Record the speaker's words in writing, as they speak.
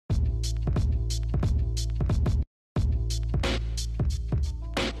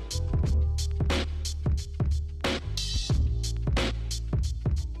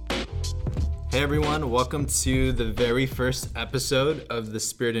Hey everyone, welcome to the very first episode of the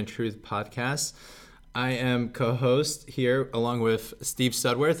Spirit and Truth podcast. I am co-host here along with Steve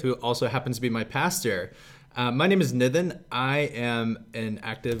Sudworth, who also happens to be my pastor. My name is Nithin. I am an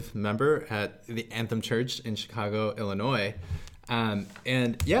active member at the Anthem Church in Chicago, Illinois.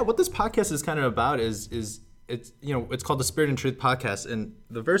 What this podcast is kind of about is it's called the Spirit and Truth podcast, and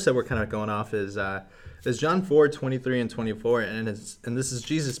the verse that we're kind of going off is John 4:23 and 24, and this is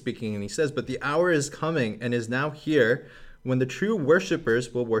Jesus speaking, and he says, "But the hour is coming and is now here when the true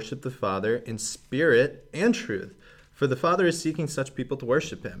worshipers will worship the Father in spirit and truth, for the Father is seeking such people to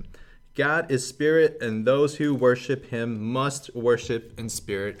worship him. God is spirit, and those who worship him must worship in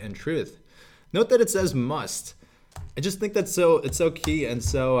spirit and truth." Note that it says must. I just think it's so key, and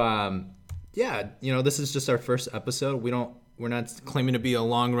so this is just our first episode. We're not claiming to be a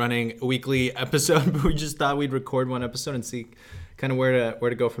long-running weekly episode, but we just thought we'd record one episode and see kind of where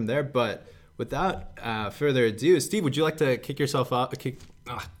to go from there. But without further ado, Steve, would you like to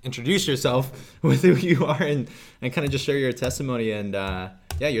introduce yourself with who you are and kind of just share your testimony and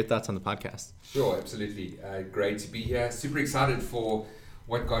your thoughts on the podcast? Sure, absolutely. Great to be here. Super excited for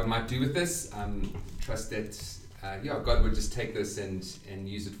what God might do with this. Trust that God would just take this and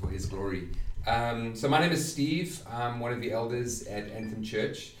use it for his glory. So my name is Steve. I'm one of the elders at Anthem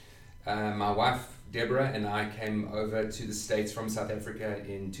Church. My wife, Deborah, and I came over to the States from South Africa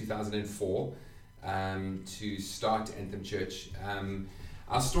in 2004 to start Anthem Church.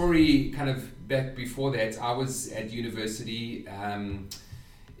 Our story kind of back before that, I was at university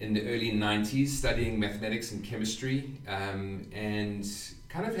in the early 90s studying mathematics and chemistry and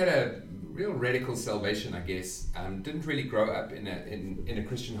kind of had a real radical salvation, I guess. Didn't really grow up in a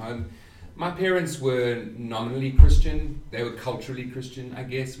Christian home. My parents were nominally Christian. They were culturally Christian, I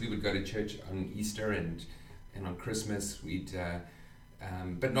guess. We would go to church on Easter and on Christmas.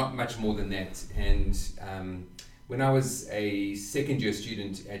 But not much more than that. And when I was a second-year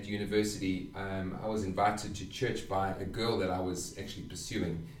student at university, I was invited to church by a girl that I was actually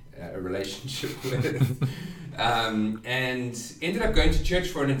pursuing a relationship with, and ended up going to church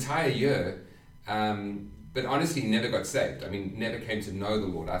for an entire year. But honestly, never got saved. I mean, never came to know the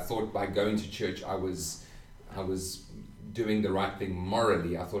Lord. I thought by going to church, I was doing the right thing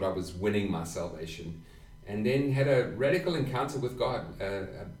morally. I thought I was winning my salvation. And then had a radical encounter with God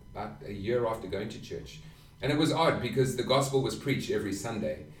about a year after going to church. And it was odd because the gospel was preached every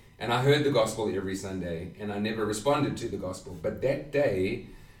Sunday. And I heard the gospel every Sunday, and I never responded to the gospel. But that day,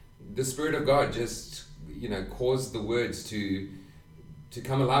 the Spirit of God just, caused the words to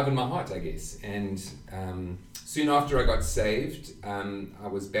come alive in my heart, I guess. And soon after I got saved, I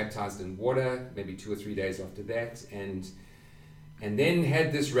was baptized in water, maybe 2 or 3 days after that, and then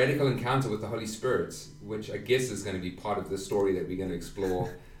had this radical encounter with the Holy Spirit, which I guess is going to be part of the story that we're going to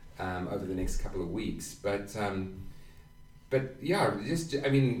explore over the next couple of weeks. For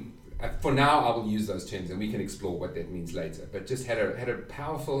now I will use those terms, and we can explore what that means later. But just had a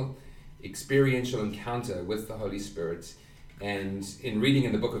powerful experiential encounter with the Holy Spirit. And in reading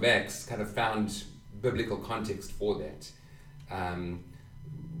in the book of Acts, kind of found biblical context for that.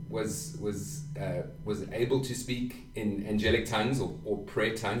 Was able to speak in angelic tongues or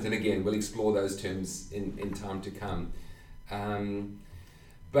prayer tongues, and again, we'll explore those terms in time to come.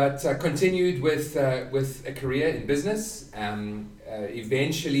 But continued with a career in business.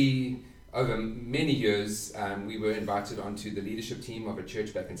 Eventually, over many years, we were invited onto the leadership team of a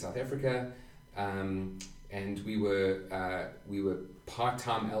church back in South Africa. And we were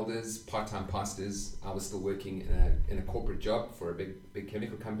part-time elders, part-time pastors. I was still working in a corporate job for a big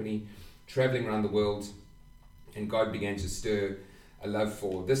chemical company, traveling around the world, and God began to stir a love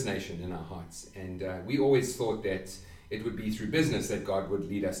for this nation in our hearts. And we always thought that it would be through business that God would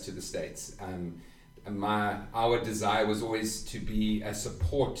lead us to the States. Our desire was always to be a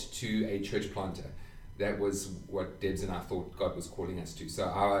support to a church planter. That was what Debs and I thought God was calling us to. So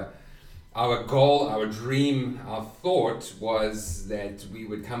our goal, our dream, our thought was that we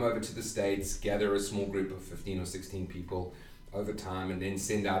would come over to the States, gather a small group of 15 or 16 people over time, and then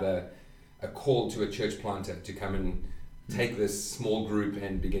send out a call to a church planter to come and take this small group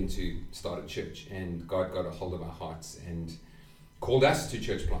and begin to start a church. And God got a hold of our hearts and called us to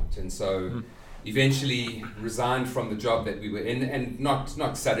church plant. And so eventually resigned from the job that we were in, and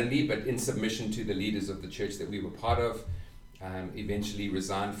not suddenly, but in submission to the leaders of the church that we were part of. Eventually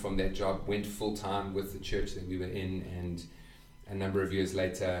resigned from that job, went full-time with the church that we were in, and a number of years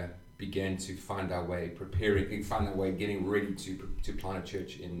later began to find our way, getting ready to plant a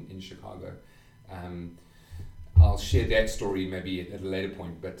church in Chicago. I'll share that story maybe at a later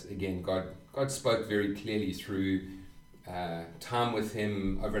point, but again, God spoke very clearly through time with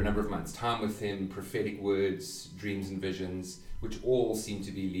him over a number of months, time with him, prophetic words, dreams and visions, which all seem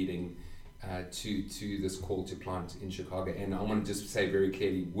to be leading to this call to plant in Chicago. And I want to just say very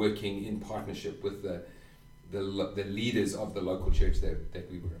clearly, working in partnership with the leaders of the local church that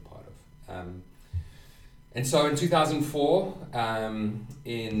we were a part of. And so in 2004,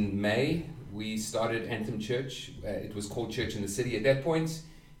 in May, we started Anthem Church. It was called Church in the City at that point,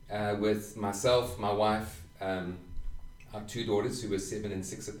 with myself, my wife, our 2 daughters who were 7 and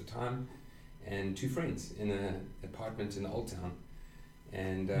 6 at the time, and 2 friends in an apartment in the Old Town.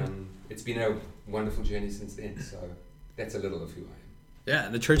 And it's been a wonderful journey since then. So that's a little of who I am. Yeah,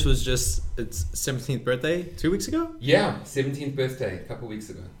 the church was just its 17th birthday 2 weeks ago? Yeah, 17th birthday a couple weeks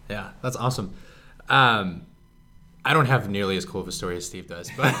ago. Yeah, that's awesome. I don't have nearly as cool of a story as Steve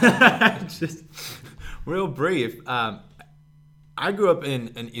does, but just real brief. I grew up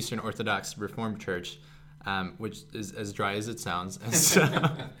in an Eastern Orthodox Reformed church, which is as dry as it sounds. And so,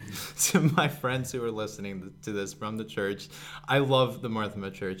 to my friends who are listening to this from the church, I love the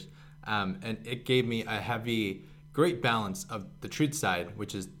Marthoma Church, and it gave me a great balance of the truth side,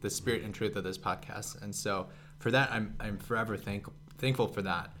 which is the spirit and truth of this podcast. And so for that, I'm forever thankful for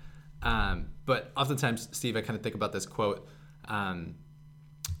that. But oftentimes, Steve, I kind of think about this quote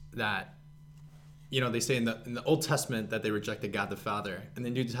that, they say in the Old Testament that they rejected God the Father. In the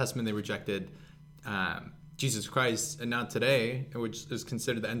New Testament, they rejected Jesus Christ. And now today, which is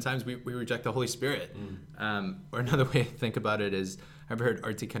considered the end times, we reject the Holy Spirit. Or another way to think about it is, I've heard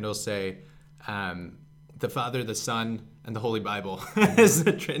R.T. Kendall say, the Father, the Son, and the Holy Bible is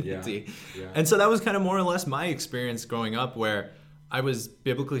the Trinity. Yeah. And so that was kind of more or less my experience growing up, where I was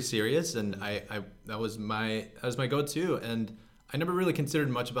biblically serious, and that was my go-to, and I never really considered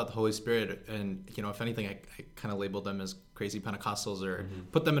much about the Holy Spirit. And if anything, I kind of labeled them as crazy Pentecostals, or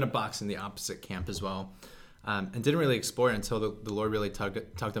put them in a box in the opposite camp as well, and didn't really explore it until the Lord really tugged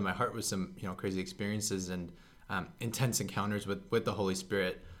at my heart with some crazy experiences and intense encounters with the Holy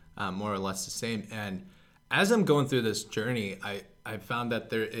Spirit, more or less the same. And as I'm going through this journey, I found that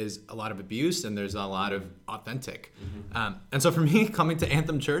there is a lot of abuse and there's a lot of authentic. And so for me, coming to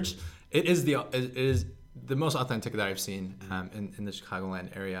Anthem Church, it is the most authentic that I've seen in the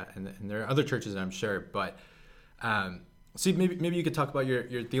Chicagoland area. And there are other churches, I'm sure. But Steve, maybe you could talk about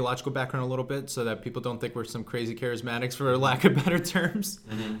your theological background a little bit, so that people don't think we're some crazy charismatics, for lack of better terms.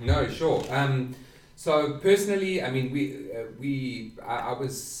 No, sure. So personally, I mean,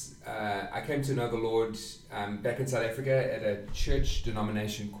 I came to know the Lord back in South Africa at a church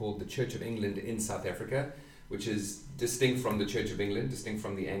denomination called the Church of England in South Africa, which is distinct from the Church of England, distinct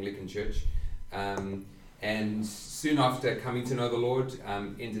from the Anglican Church. And soon after coming to know the Lord,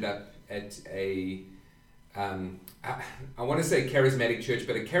 ended up at I want to say charismatic church,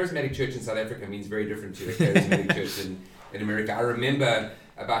 but a charismatic church in South Africa means very different to a charismatic church in America. I remember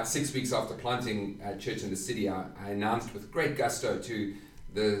about 6 weeks after planting a church in the city, I announced with great gusto to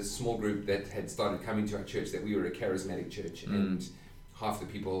the small group that had started coming to our church that we were a charismatic church, and half the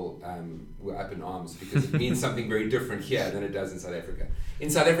people were up in arms, because it means something very different here than it does in South Africa. In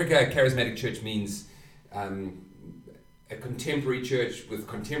South Africa, a charismatic church means a contemporary church with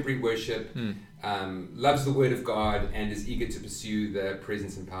contemporary worship, loves the Word of God, and is eager to pursue the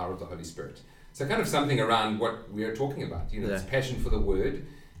presence and power of the Holy Spirit. So kind of something around what we are talking about, this passion for the Word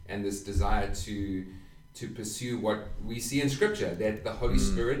and this desire to pursue what we see in Scripture, that the Holy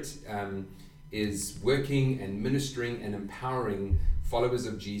Spirit is working and ministering and empowering followers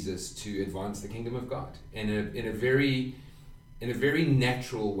of Jesus to advance the kingdom of God in a very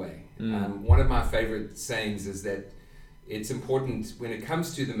natural way. One of my favorite sayings is that it's important when it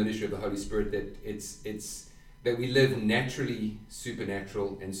comes to the ministry of the Holy Spirit that it's that we live naturally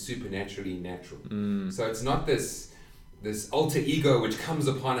supernatural and supernaturally natural. So it's not this alter ego which comes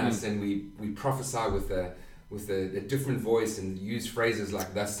upon us and we prophesy with a different voice and use phrases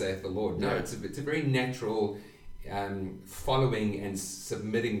like "Thus saith the Lord." No, it's a very natural following and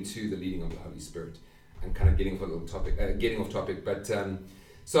submitting to the leading of the Holy Spirit. I'm kind of getting off topic, but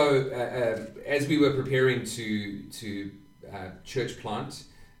as we were preparing to church plant,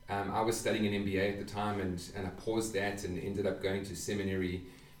 I was studying an MBA at the time, and I paused that and ended up going to seminary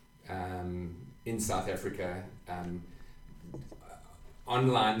in South Africa.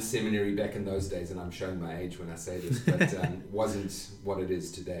 Online seminary back in those days, and I'm showing my age when I say this, but wasn't what it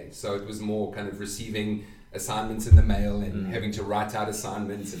is today. So it was more kind of receiving assignments in the mail and having to write out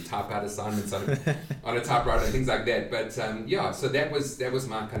assignments and type out assignments on a typewriter and things like that. But so that was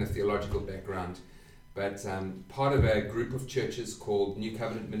my kind of theological background. But part of a group of churches called New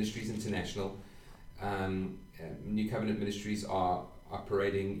Covenant Ministries International. New Covenant Ministries are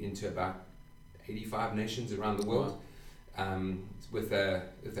operating into about 85 nations around the world. with a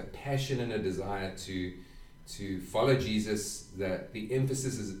passion and a desire to follow Jesus. The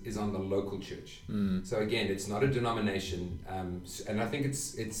emphasis is on the local church. So again, it's not a denomination, and I think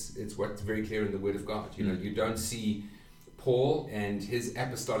it's what's very clear in the Word of God. You don't see Paul and his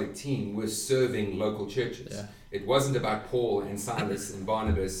apostolic team were serving local churches. Yeah. It wasn't about Paul and Silas and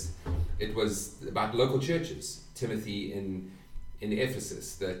Barnabas. It was about local churches. Timothy in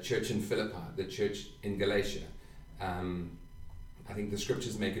Ephesus, the church in Philippi, the church in Galatia. I think the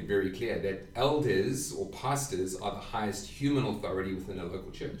scriptures make it very clear that elders or pastors are the highest human authority within a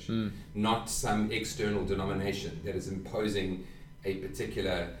local church, not some external denomination that is imposing a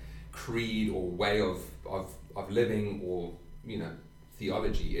particular creed or way of living or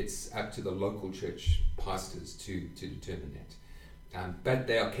theology. It's up to the local church pastors to determine that. But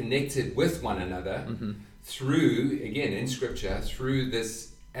they are connected with one another through, again, in Scripture, through this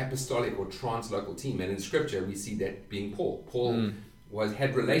apostolic or translocal team. And in Scripture, we see that being Paul. Paul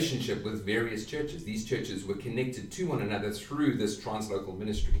had relationship with various churches. These churches were connected to one another through this translocal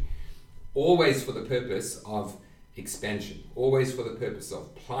ministry, always for the purpose of expansion, always for the purpose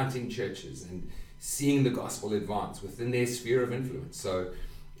of planting churches and seeing the gospel advance within their sphere of influence. So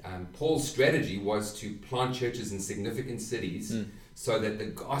Paul's strategy was to plant churches in significant cities so that the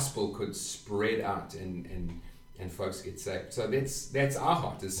gospel could spread out and folks get saved. So that's our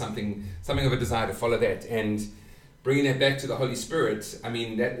heart, is something of a desire to follow that. And bringing that back to the Holy Spirit, I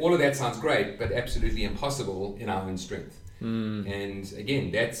mean, that all of that sounds great, but absolutely impossible in our own strength. And again,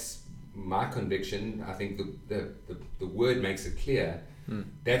 that's my conviction. I think the word makes it clear.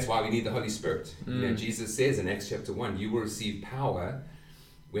 That's why we need the Holy Spirit. Jesus says in Acts chapter 1, you will receive power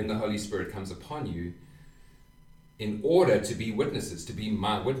when the Holy Spirit comes upon you, in order to be witnesses, to be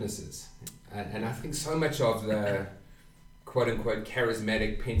my witnesses. And I think so much of the quote-unquote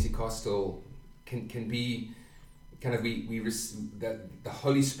charismatic Pentecostal can be kind of the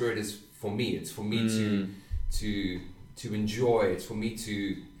Holy Spirit is for me. It's for me to enjoy. It's for me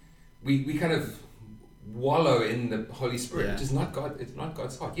to we kind of wallow in the Holy Spirit, which is not God. It's not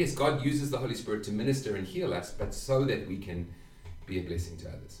God's heart. Yes, God uses the Holy Spirit to minister and heal us, but so that we can be a blessing to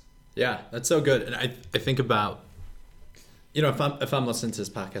others. Yeah, that's so good. And I think about, if I'm listening to this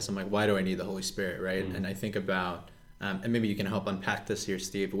podcast, I'm like, why do I need the Holy Spirit, right? And I think about, and maybe you can help unpack this here,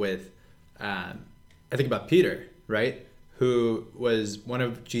 Steve, with, I think about Peter, right? Who was one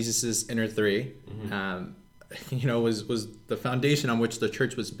of Jesus's inner three, was the foundation on which the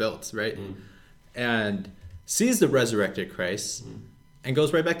church was built, right? And sees the resurrected Christ and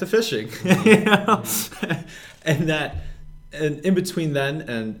goes right back to fishing, and in between then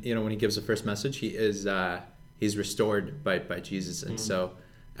and when he gives the first message, he's restored by Jesus. And so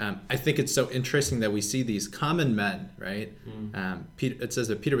I think it's so interesting that we see these common men, right? Peter, it says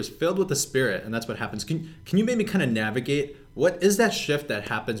that Peter was filled with the Spirit, and that's what happens. Can you maybe kind of navigate what is that shift that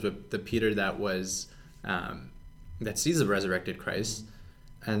happens with the Peter that was that sees the resurrected Christ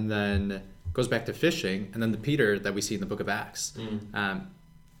and then goes back to fishing, and then the Peter that we see in the book of Acts?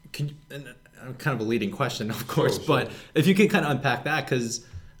 Kind of a leading question, of course, sure. But if you can kind of unpack that, because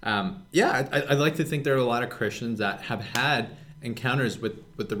I'd like to think there are a lot of Christians that have had encounters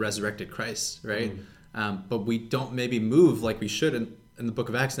with the resurrected Christ, right? But we don't maybe move like we should in the book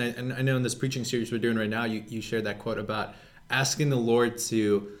of Acts. And I know in this preaching series we're doing right now, you shared that quote about asking the Lord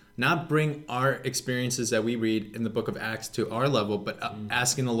to not bring our experiences that we read in the book of Acts to our level, but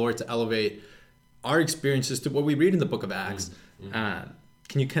asking the Lord to elevate our experiences to what we read in the book of Acts.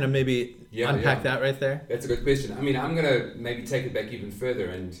 Can you kind of maybe unpack that right there? That's a good question. I mean, I'm going to maybe take it back even further,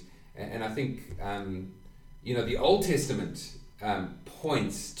 and I think the Old Testament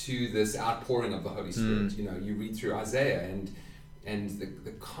points to this outpouring of the Holy Spirit. You read through Isaiah, and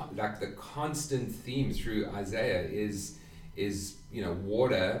the constant theme through Isaiah is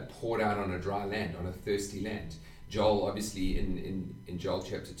water poured out on a dry land, on a thirsty land. Joel, obviously, in Joel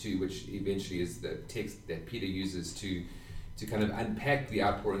chapter 2, which eventually is the text that Peter uses to kind of unpack the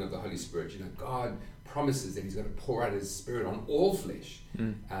outpouring of the Holy Spirit. God promises that he's going to pour out his Spirit on all flesh.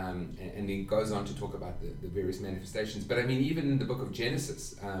 And he goes on to talk about the various manifestations. But I mean, even in the book of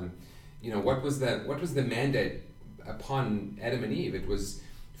Genesis, what was the mandate upon Adam and Eve? It was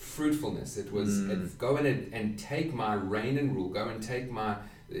fruitfulness. It was go in and take my reign and rule. Go and take my,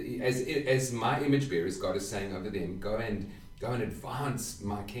 as my image bearers, God is saying over them, go and advance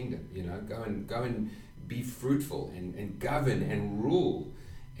my kingdom. Go and be fruitful and govern and rule.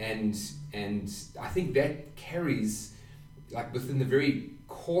 And I think that carries, like, within the very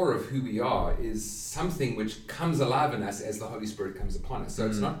core of who we are, is something which comes alive in us as the Holy Spirit comes upon us. So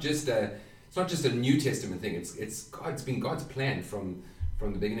it's not just a New Testament thing. It's been God's plan from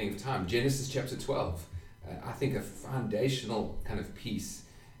the beginning of time. Genesis chapter 12. I think, a foundational kind of piece.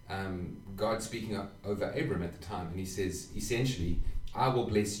 God speaking up over Abram at the time, and he says, essentially, I will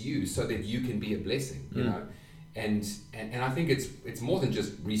bless you so that you can be a blessing, you know. And I think it's more than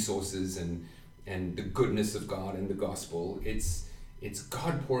just resources and the goodness of God and the gospel. It's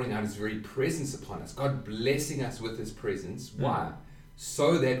God pouring out his very presence upon us, God blessing us with his presence. Why?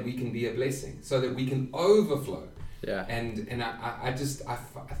 So that we can be a blessing, so that we can overflow. Yeah. And I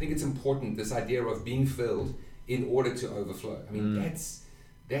think it's important, this idea of being filled in order to overflow. I mean,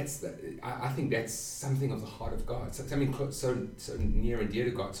 I think that's something of the heart of God. Something so near and dear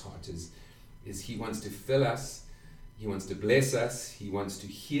to God's heart is he wants to fill us, he wants to bless us, he wants to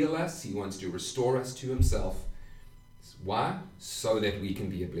heal us, he wants to restore us to himself. Why? So that we can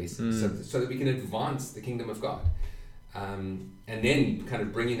be a blessing, so that we can advance the kingdom of God. And then kind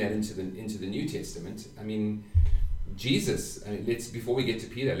of bringing that into the New Testament. I mean, Jesus, before we get to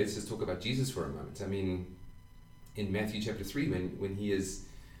Peter, let's just talk about Jesus for a moment. I mean, in Matthew chapter 3, when he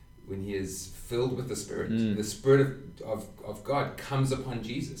is filled with the Spirit of God comes upon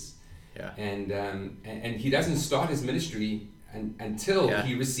Jesus. Yeah. And he doesn't start his ministry until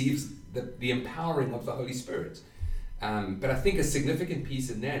he receives the empowering of the Holy Spirit. But I think a significant piece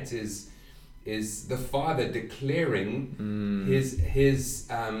in that is the Father declaring his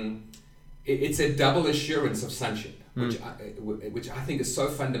it's a double assurance of sonship, which I think is so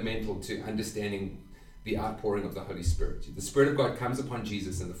fundamental to understanding the outpouring of the Holy Spirit. The Spirit of God comes upon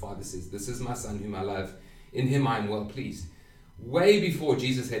Jesus, and the Father says, "This is my Son whom I love. In him I am well pleased." Way before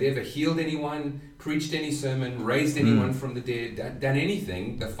Jesus had ever healed anyone, preached any sermon, raised anyone from the dead, done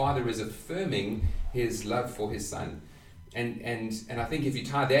anything, the Father is affirming his love for his Son. And I think if you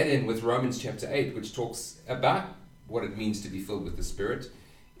tie that in with Romans chapter 8, which talks about what it means to be filled with the Spirit,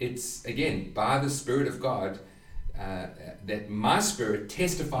 it's, again, by the Spirit of God, that my spirit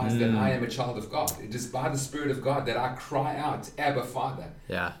testifies that I am a child of God. It is by the Spirit of God that I cry out, Abba, Father.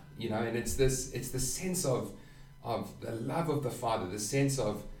 Yeah. You know, and it's the sense of the love of the Father, the sense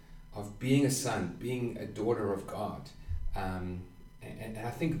of being a son, being a daughter of God. And I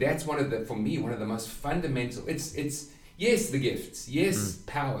think that's for me, one of the most fundamental. It's yes, the gifts, yes,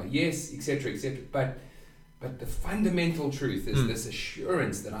 power, yes, etc., but the fundamental truth is this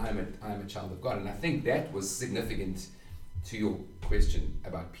assurance that I am a child of God. And I think that was significant to your question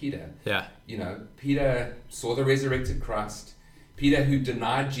about Peter. Yeah. You know, Peter saw the resurrected Christ. Peter, who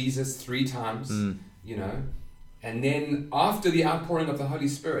denied Jesus 3 times, you know, and then after the outpouring of the Holy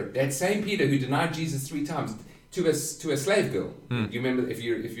Spirit, that same Peter who denied Jesus 3 times to a slave girl, you remember, if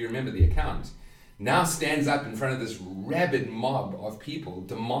you remember the account, now stands up in front of this rabid mob of people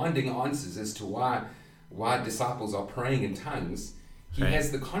demanding answers as to why disciples are praying in tongues. He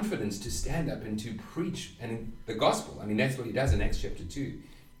has the confidence to stand up and to preach and the gospel. I mean, that's what he does in Acts chapter 2.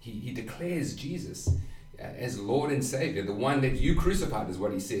 He declares Jesus as Lord and Savior. The one that you crucified, is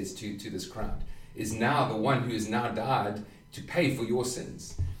what he says to this crowd, is now the one who has now died to pay for your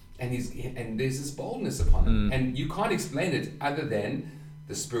sins. And there's this boldness upon him. And you can't explain it other than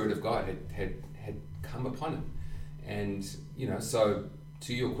the Spirit of God had come upon him. And, you know, so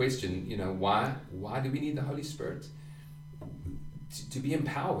to your question, you know, why do we need the Holy Spirit? To be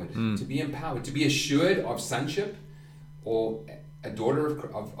empowered, to be assured of sonship or a daughter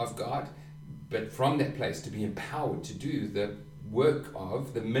of God, but from that place to be empowered to do the work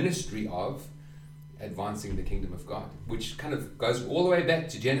of, the ministry of advancing the kingdom of God, which kind of goes all the way back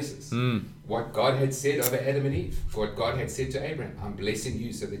to Genesis. What God had said over Adam and Eve, what God had said to Abraham, I'm blessing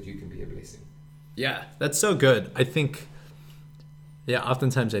you so that you can be a blessing. Yeah, that's so good. I think,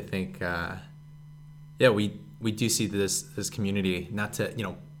 oftentimes I think, we do see this community, not to, you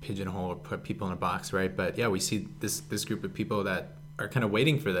know, pigeonhole or put people in a box, right? But we see this group of people that are kind of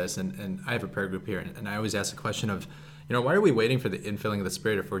waiting for this. And I have a prayer group here, and I always ask the question of, you know, why are we waiting for the infilling of the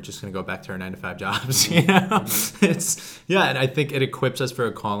Spirit if we're just going to go back to our 9-to-5 jobs? You know, and I think it equips us for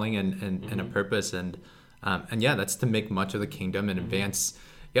a calling and a purpose, and that's to make much of the kingdom and advance.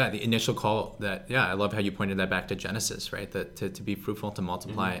 The initial call that, I love how you pointed that back to Genesis, right? That to be fruitful, to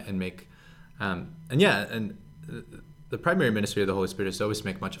multiply and make, and the primary ministry of the Holy Spirit is to always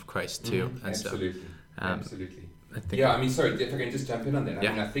make much of Christ too. And absolutely. I think, I mean, sorry, if I can just jump in on that. I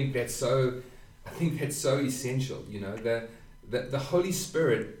mean, I think that's so essential. You know, the Holy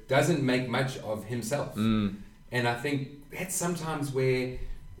Spirit doesn't make much of himself, and I think that's sometimes where,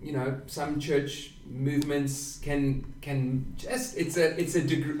 you know, some church movements can just it's a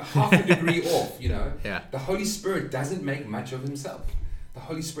degree, half a degree off. You know, the Holy Spirit doesn't make much of himself. The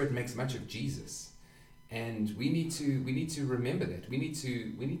Holy Spirit makes much of Jesus. And we need to remember that. We need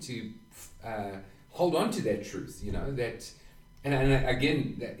to hold on to that truth, you know, that And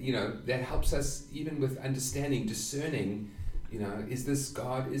again, that helps us even with understanding, discerning, is this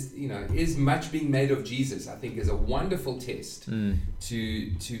God, is much being made of Jesus, I think is a wonderful test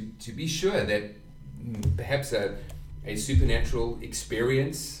to be sure that perhaps a supernatural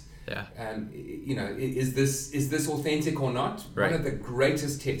experience, is this authentic or not? Right. One of the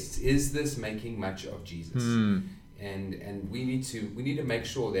greatest tests, is this making much of Jesus? And we need to make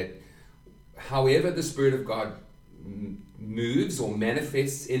sure that however the Spirit of God moves or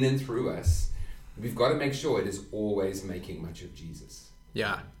manifests in and through us, we've got to make sure it is always making much of Jesus.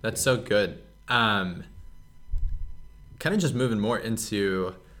 Yeah, that's so good. Kind of just moving more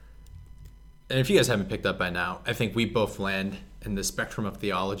into, and if you guys haven't picked up by now, I think we both land in the spectrum of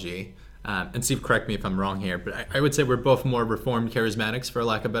theology. And Steve, correct me if I'm wrong here, but I would say we're both more Reformed charismatics, for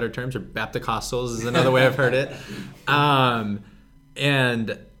lack of better terms, or Baptist-costals is another way I've heard it.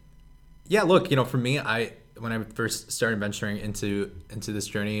 And yeah, look, for me, when I first started venturing into this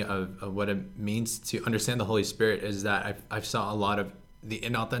journey of what it means to understand the Holy Spirit, is that I saw a lot of the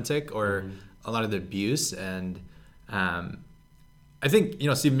inauthentic or a lot of the abuse. And I think,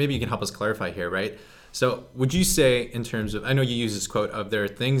 Steve, maybe you can help us clarify here, right? So would you say, in terms of, I know you use this quote of, there are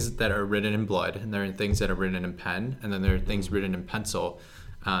things that are written in blood and there are things that are written in pen, and then there are things written in pencil,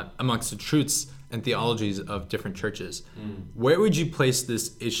 amongst the truths and theologies of different churches. Where would you place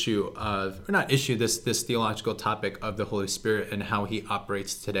this issue of, or not issue, this theological topic of the Holy Spirit and how he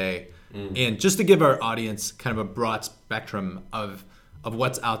operates today? And just to give our audience kind of a broad spectrum of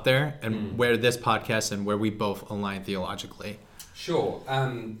what's out there and where this podcast and where we both align theologically. Sure.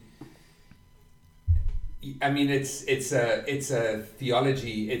 I mean, it's a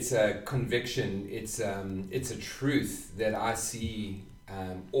theology, it's a conviction, it's a truth that I see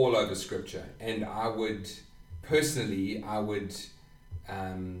all over Scripture, and I would personally, I would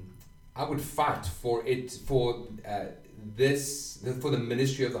fight for the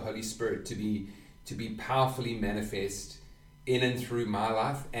ministry of the Holy Spirit to be powerfully manifest in and through my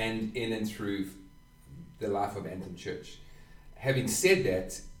life and in and through the life of Anthem Church. Having said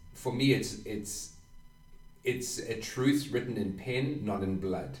that, for me, it's a truth written in pen, not in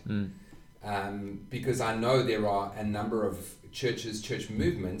blood. Because I know there are a number of church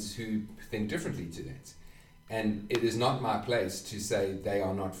movements who think differently to that. And it is not my place to say they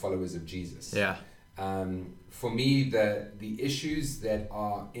are not followers of Jesus. Yeah. For me, the issues that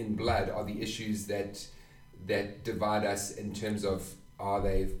are in blood are the issues that divide us in terms of are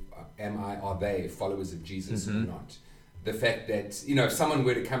they followers of Jesus or not. The fact that, if someone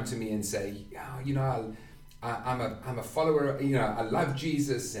were to come to me and say, I'm a follower, I love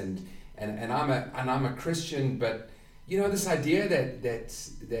Jesus and I'm a Christian, but this idea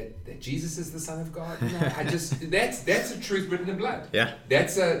that Jesus is the Son of God, I just that's a truth written in blood. Yeah.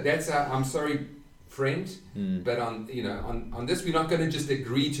 That's a I'm sorry, friend, but on this we're not going to just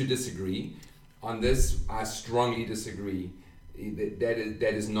agree to disagree. On this, I strongly disagree.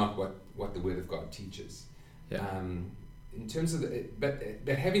 That is not what the Word of God teaches. Yeah. In terms of but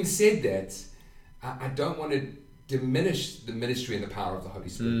having said that, I don't want to diminish the ministry and the power of the Holy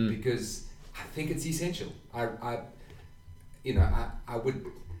Spirit because I think it's essential. I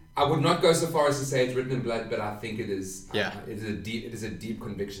would not go so far as to say it's written in blood, but I think it is. Yeah. It is a deep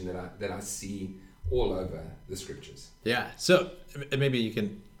conviction that I see all over the Scriptures. Yeah. So maybe you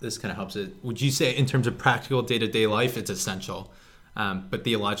can. This kind of helps it. Would you say, in terms of practical day-to-day life, it's essential, but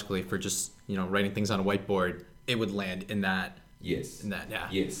theologically, for just writing things on a whiteboard, it would land in that. Yes. In that. Yeah.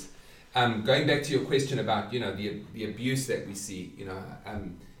 Yes. Going back to your question about the abuse that we see,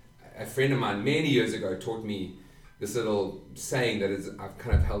 a friend of mine many years ago taught me this little saying that I've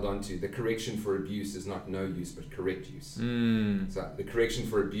kind of held on to. The correction for abuse is not no use but correct use. So the correction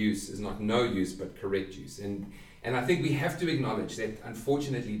for abuse is not no use but correct use. And I think we have to acknowledge that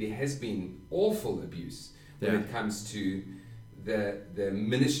unfortunately there has been awful abuse when it comes to the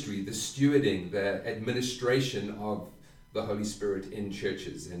ministry, the stewarding, the administration of the Holy Spirit in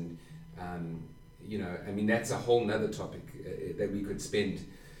churches. And that's a whole nother topic that we could spend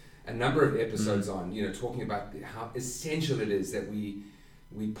a number of episodes on, talking about how essential it is that we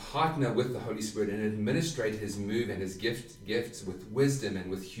partner with the Holy Spirit and administrate his move and his gifts with wisdom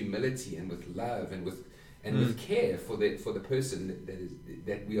and with humility and with love and with care for the person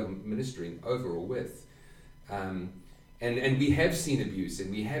that we are ministering over or with. And we have seen abuse, and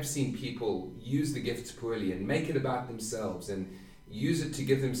we have seen people use the gifts poorly and make it about themselves and use it to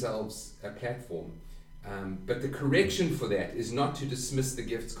give themselves a platform. But the correction for that is not to dismiss the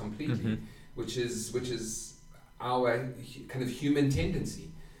gifts completely, which is our kind of human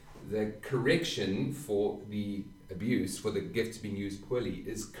tendency. The correction for the abuse, for the gifts being used poorly,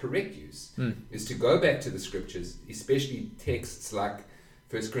 is correct use. Is to go back to the scriptures, especially texts like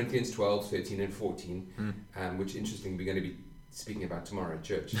 1 Corinthians 12, 13 and 14, which interestingly we're going to be speaking about tomorrow at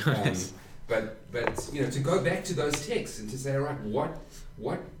church. But to go back to those texts and to say, all right,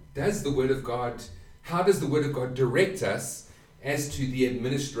 what does the Word of God, how does the Word of God direct us as to the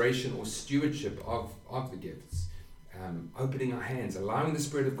administration or stewardship of the gifts? Opening our hands, allowing the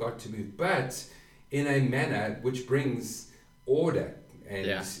Spirit of God to move, but in a manner which brings order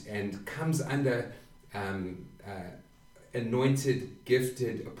and comes under anointed,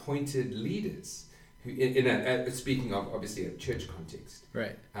 gifted, appointed leaders. Who, speaking of obviously a church context,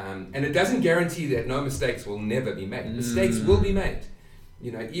 right? And it doesn't guarantee that no mistakes will never be made. Mistakes will be made.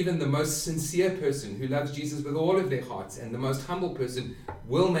 Even the most sincere person who loves Jesus with all of their hearts and the most humble person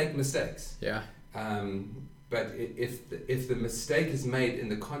will make mistakes. Yeah. But if the mistake is made in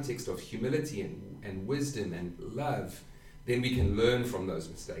the context of humility and wisdom and love, then we can learn from those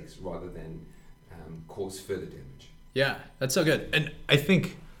mistakes rather than cause further damage. Yeah, that's so good. And I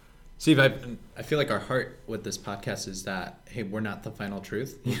think, Steve, I feel like our heart with this podcast is that, hey, we're not the final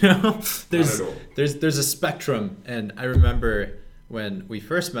truth. There's a spectrum. And I remember when we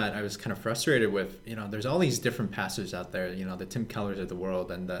first met, I was kind of frustrated with, there's all these different pastors out there, the Tim Kellers of the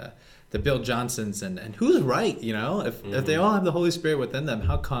world and the Bill Johnsons and who's right, if they all have the Holy Spirit within them,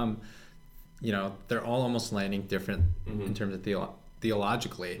 how come, they're all almost landing different in terms of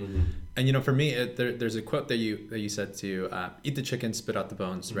theologically. And for me, there's a quote that you said to eat the chicken, spit out the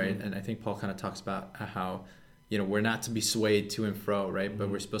bones, right? And I think Paul kind of talks about how we're not to be swayed to and fro, right? But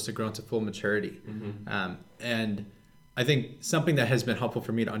we're supposed to grow into full maturity. And I think something that has been helpful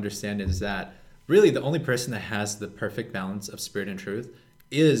for me to understand is that really the only person that has the perfect balance of spirit and truth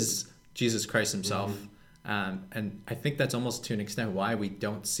is Jesus Christ himself. And I think that's almost to an extent why we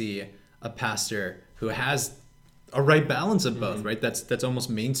don't see a pastor who has a right balance of both, right? That's almost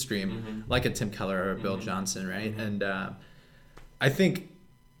mainstream, like a Tim Keller or a Bill Johnson, right? And I think,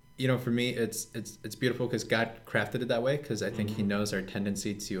 for me, it's beautiful because God crafted it that way, because I think he knows our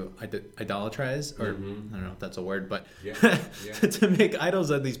tendency to idolatrize, or I don't know if that's a word, but to make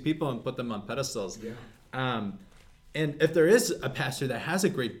idols of these people and put them on pedestals. And if there is a pastor that has a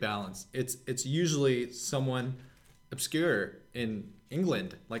great balance, it's usually someone obscure in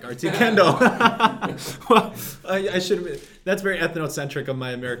England, like R.T. Kendall. Well, I should have. That's very ethnocentric of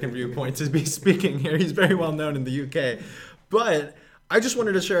my American viewpoint to be speaking here. He's very well known in the UK, but I just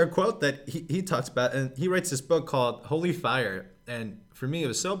wanted to share a quote that he talks about, and he writes this book called Holy Fire. And for me, it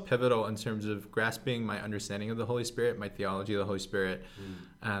was so pivotal in terms of grasping my understanding of the Holy Spirit, my theology of the Holy Spirit,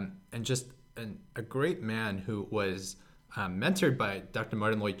 and just a great man who was mentored by Dr.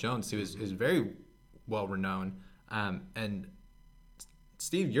 Martin Lloyd-Jones, who is very well renowned. And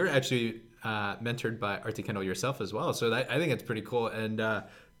Steve, you're actually mentored by R.T. Kendall yourself as well. So I think it's pretty cool. And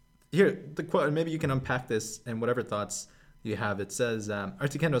here, the quote, maybe you can unpack this and whatever thoughts you have. It says,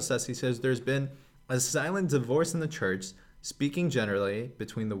 R.T. Kendall says, there's been a silent divorce in the church, speaking generally,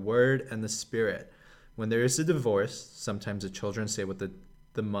 between the word and the spirit. When there is a divorce, sometimes the children stay with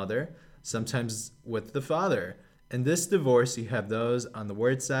the mother, sometimes with the father. In this divorce, you have those on the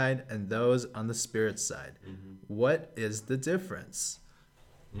word side and those on the spirit side. What is the difference?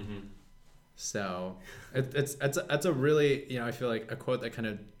 So it's a really, I feel like a quote that kind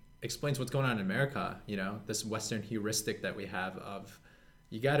of explains what's going on in America, this Western heuristic that we have of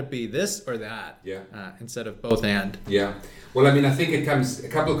you got to be this or that instead of both and. Yeah. Well, I think it comes, a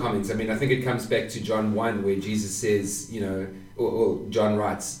couple of comments. I think it comes back to John 1 where Jesus says, or John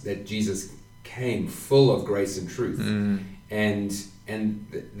writes that Jesus came full of grace and truth. And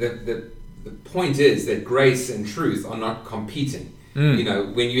the point is that grace and truth are not competing.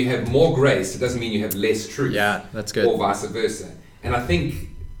 When you have more grace, it doesn't mean you have less truth. Yeah, that's good. Or vice versa. And I think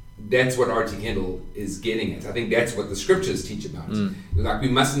that's what R.T. Kendall is getting at. I think that's what the scriptures teach about. Like, we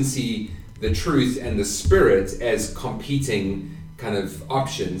mustn't see the truth and the spirit as competing kind of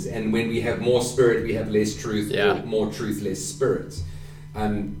options. And when we have more spirit, we have less truth, or more truth, less spirit.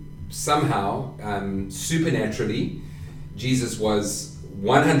 Somehow, supernaturally, Jesus was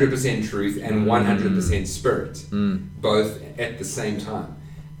 100% truth and 100% spirit, both at the same time.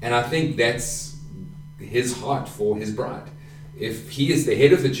 And I think that's his heart for his bride. If he is the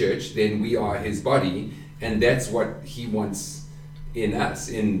head of the church, then we are his body, and that's what he wants in us,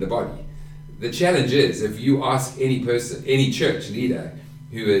 in the body. The challenge is, if you ask any person, any church leader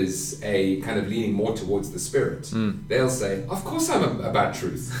who is a kind of leaning more towards the spirit, they'll say, of course I'm about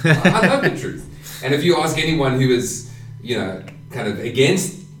truth. I love the truth. And if you ask anyone who is, kind of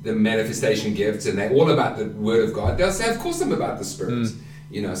against the manifestation gifts and they're all about the word of God, they'll say, of course I'm about the spirit.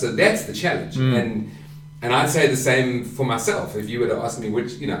 So that's the challenge. And I'd say the same for myself. If you were to ask me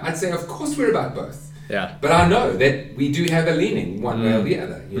which, I'd say, of course, we're about both. Yeah. But I know that we do have a leaning one way or the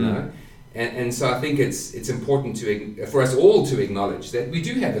other, you know. And so I think it's important for us all to acknowledge that we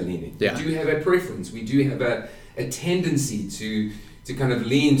do have a leaning. Yeah. We do have a preference. We do have a tendency to kind of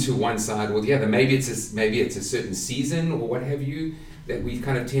lean to one side or the other. Maybe it's a certain season or what have you that we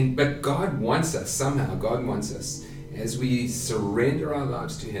kind of tend. But God wants us somehow. God wants us, as we surrender our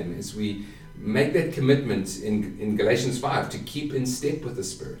lives to Him, as we make that commitment in Galatians 5 to keep in step with the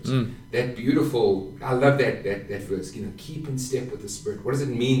Spirit. That beautiful, I love that verse, keep in step with the Spirit. What does it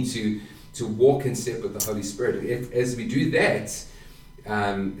mean to walk in step with the Holy Spirit? As we do that,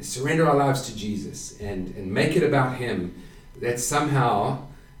 surrender our lives to Jesus and make it about Him, that somehow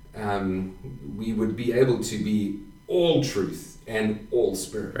we would be able to be all truth and all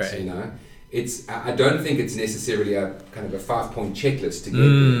Spirit, right. I don't think it's necessarily a kind of a 5-point checklist to get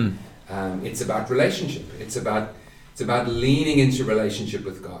there. It's about relationship. It's about leaning into relationship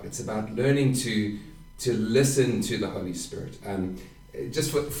with God. It's about learning to listen to the Holy Spirit.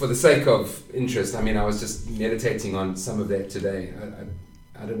 Just for the sake of interest, I was just meditating on some of that today.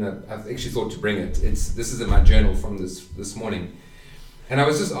 I don't know. I've actually thought to bring it. This is in my journal from this morning, and I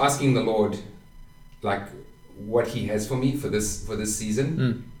was just asking the Lord, like, what He has for me for this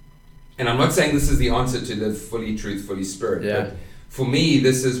season. And I'm not saying this is the answer to live fully truth, fully Spirit. Yeah. But for me,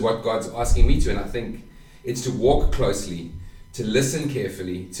 this is what God's asking me to, and I think it's to walk closely, to listen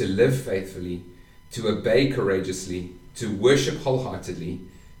carefully, to live faithfully, to obey courageously, to worship wholeheartedly,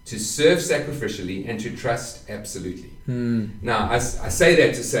 to serve sacrificially, and to trust absolutely. Now, I say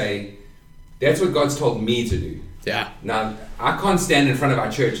that to say, that's what God's told me to do. Yeah. Now, I can't stand in front of our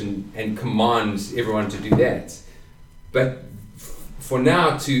church and command everyone to do that. But for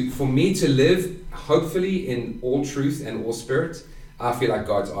now, for me to live, hopefully, in all truth and all Spirit, I feel like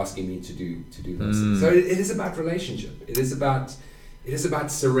God's asking me to do this. So it is about relationship. It is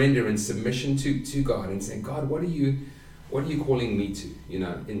about surrender and submission to God and saying, God, what are you calling me to?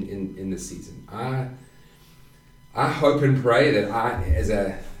 In this season, I hope and pray that I,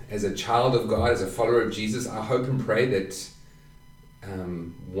 as a child of God, as a follower of Jesus, I hope and pray that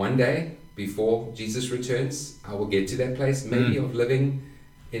one day before Jesus returns, I will get to that place, maybe of living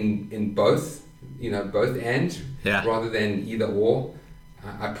in both. Both and, rather than either or.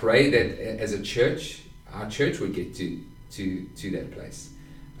 I pray that as a church, our church would get to that place.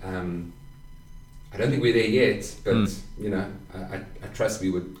 I don't think we're there yet, but I trust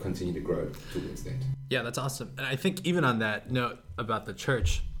we would continue to grow towards that. Yeah, that's awesome. And I think even on that note about the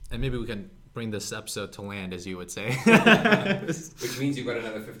church, and maybe we can bring this episode to land, as you would say. Which means you've got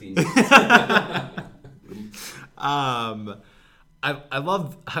another 15 minutes. I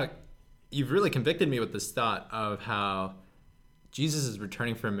love how you've really convicted me with this thought of how Jesus is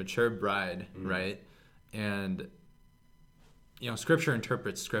returning for a mature bride, right? And, Scripture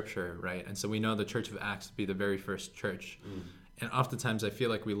interprets Scripture, right? And so we know the Church of Acts to be the very first church. And oftentimes I feel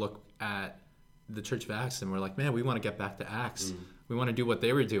like we look at the Church of Acts and we're like, man, we want to get back to Acts. We want to do what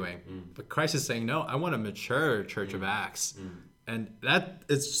they were doing. But Christ is saying, no, I want a mature Church of Acts. And that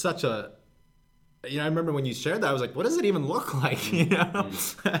is such a... I remember when you shared that, I was like, what does it even look like?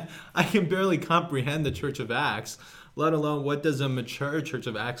 I can barely comprehend the Church of Acts, let alone what does a mature Church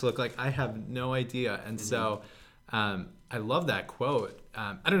of Acts look like? I have no idea. And so I love that quote.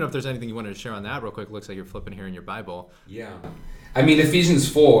 I don't know if there's anything you wanted to share on that real quick. It looks like you're flipping here in your Bible. Yeah. Ephesians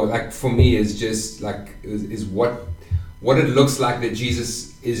 4, like, for me, is just like, is what it looks like that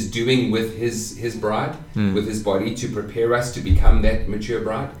Jesus is doing with his bride, with his body, to prepare us to become that mature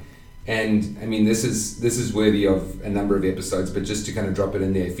bride. And this is worthy of a number of episodes, but just to kind of drop it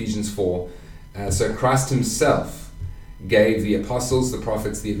in there, Ephesians 4. So Christ Himself gave the apostles, the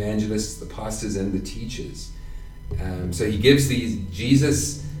prophets, the evangelists, the pastors, and the teachers. So He gives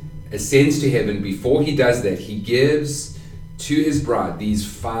Jesus ascends to heaven. Before He does that, He gives to His bride these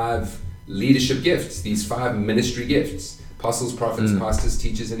 5 leadership gifts, these 5 ministry gifts: apostles, prophets, pastors,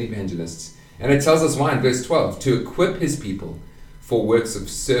 teachers, and evangelists. And it tells us why in verse 12, to equip His people for works of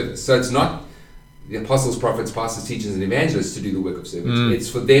service. So it's not the apostles, prophets, pastors, teachers, and evangelists to do the work of service. It's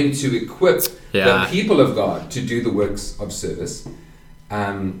for them to equip the people of God to do the works of service.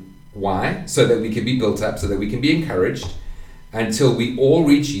 Why? So that we can be built up, so that we can be encouraged, until we all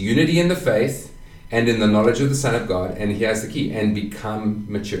reach unity in the faith and in the knowledge of the Son of God, and here's the key, and become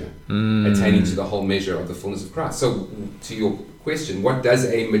mature, attaining to the whole measure of the fullness of Christ. So to your question, what does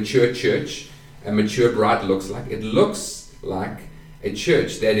a mature church, a mature bride looks like? It looks like a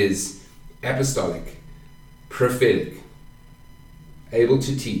church that is apostolic, prophetic, able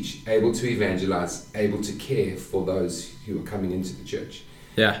to teach, able to evangelize, able to care for those who are coming into the church.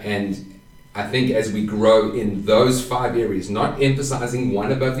 Yeah. And I think as we grow in those 5 areas, not emphasizing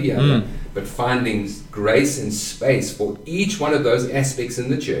one above the other, but finding grace and space for each one of those aspects in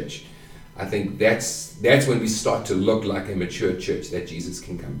the church, I think that's when we start to look like a mature church that Jesus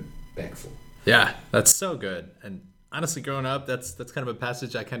can come back for. Yeah, that's so good. And honestly, growing up, that's kind of a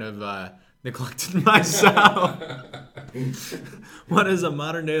passage I kind of neglected myself. What is a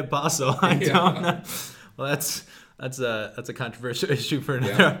modern day apostle? I don't know. Well, that's a controversial issue for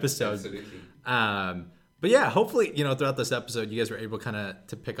another episode. Absolutely. But yeah, hopefully, throughout this episode, you guys were able kind of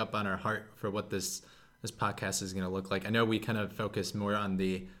to pick up on our heart for what this podcast is going to look like. I know we kind of focus more on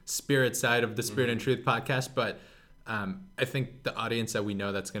the spirit side of the Spirit and Truth podcast, but I think the audience that we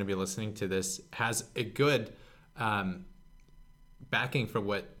know that's going to be listening to this has a good backing for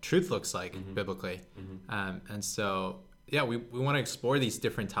what truth looks like biblically. And so, yeah, we want to explore these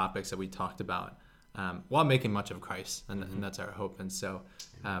different topics that we talked about while making much of Christ. And that's our hope. And so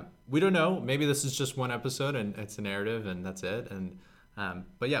we don't know. Maybe this is just one episode and it's a narrative and that's it. And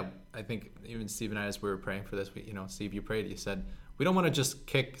but yeah, I think even Steve and I, as we were praying for this, Steve, you prayed, you said, we don't want to just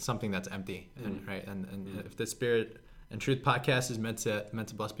kick something that's empty. And right. And if the Spirit and Truth podcast is meant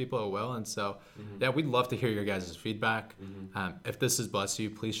to bless people, it will. And so, yeah, we'd love to hear your guys' feedback. If this has blessed you,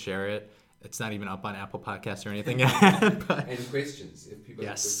 please share it. It's not even up on Apple Podcasts or anything yet. But, and questions, if people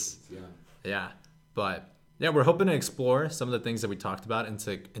have questions. Yeah. But yeah, we're hoping to explore some of the things that we talked about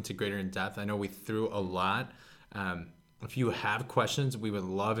into greater in depth. I know we threw a lot. If you have questions, we would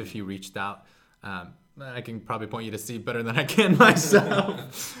love if you reached out. I can probably point you to Steve better than I can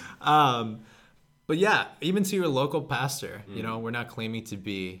myself. But yeah, even to your local pastor, we're not claiming to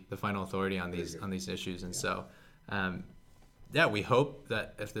be the final authority on these issues. And so, we hope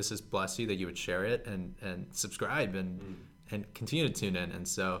that if this has blessed you, that you would share it and subscribe and continue to tune in. And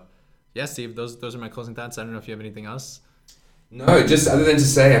so, yeah, Steve, those are my closing thoughts. I don't know if you have anything else. No, just other than to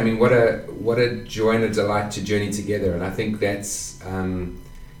say, I mean, what a joy and a delight to journey together. And I think that's, the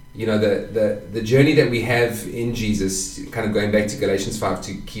journey that we have in Jesus, kind of going back to Galatians 5,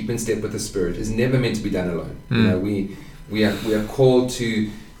 to keep in step with the Spirit, is never meant to be done alone. We are called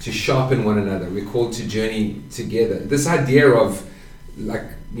to sharpen one another. We're called to journey together. This idea of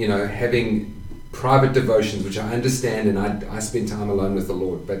having private devotions, which I understand, and I spend time alone with the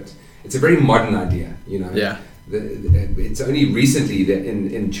Lord, but it's a very modern idea, Yeah. It's only recently that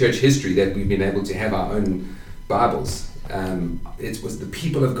in church history that we've been able to have our own Bibles. It was the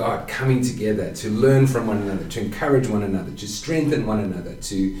people of God coming together to learn from one another, to encourage one another, to strengthen one another,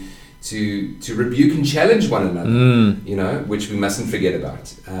 to rebuke and challenge one another, which we mustn't forget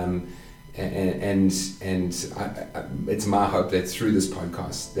about. And it's my hope that through this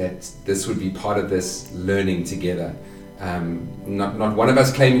podcast that this would be part of this learning together. Not one of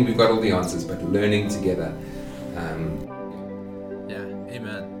us claiming we've got all the answers, but learning together.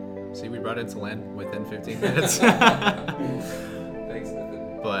 Amen. See, we brought it to land within 15 minutes. Thanks,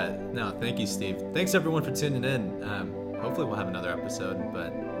 Nathan. But no, thank you, Steve. Thanks everyone for tuning in. Hopefully we'll have another episode,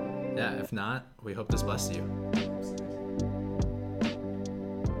 but yeah, if not, we hope this blessed you.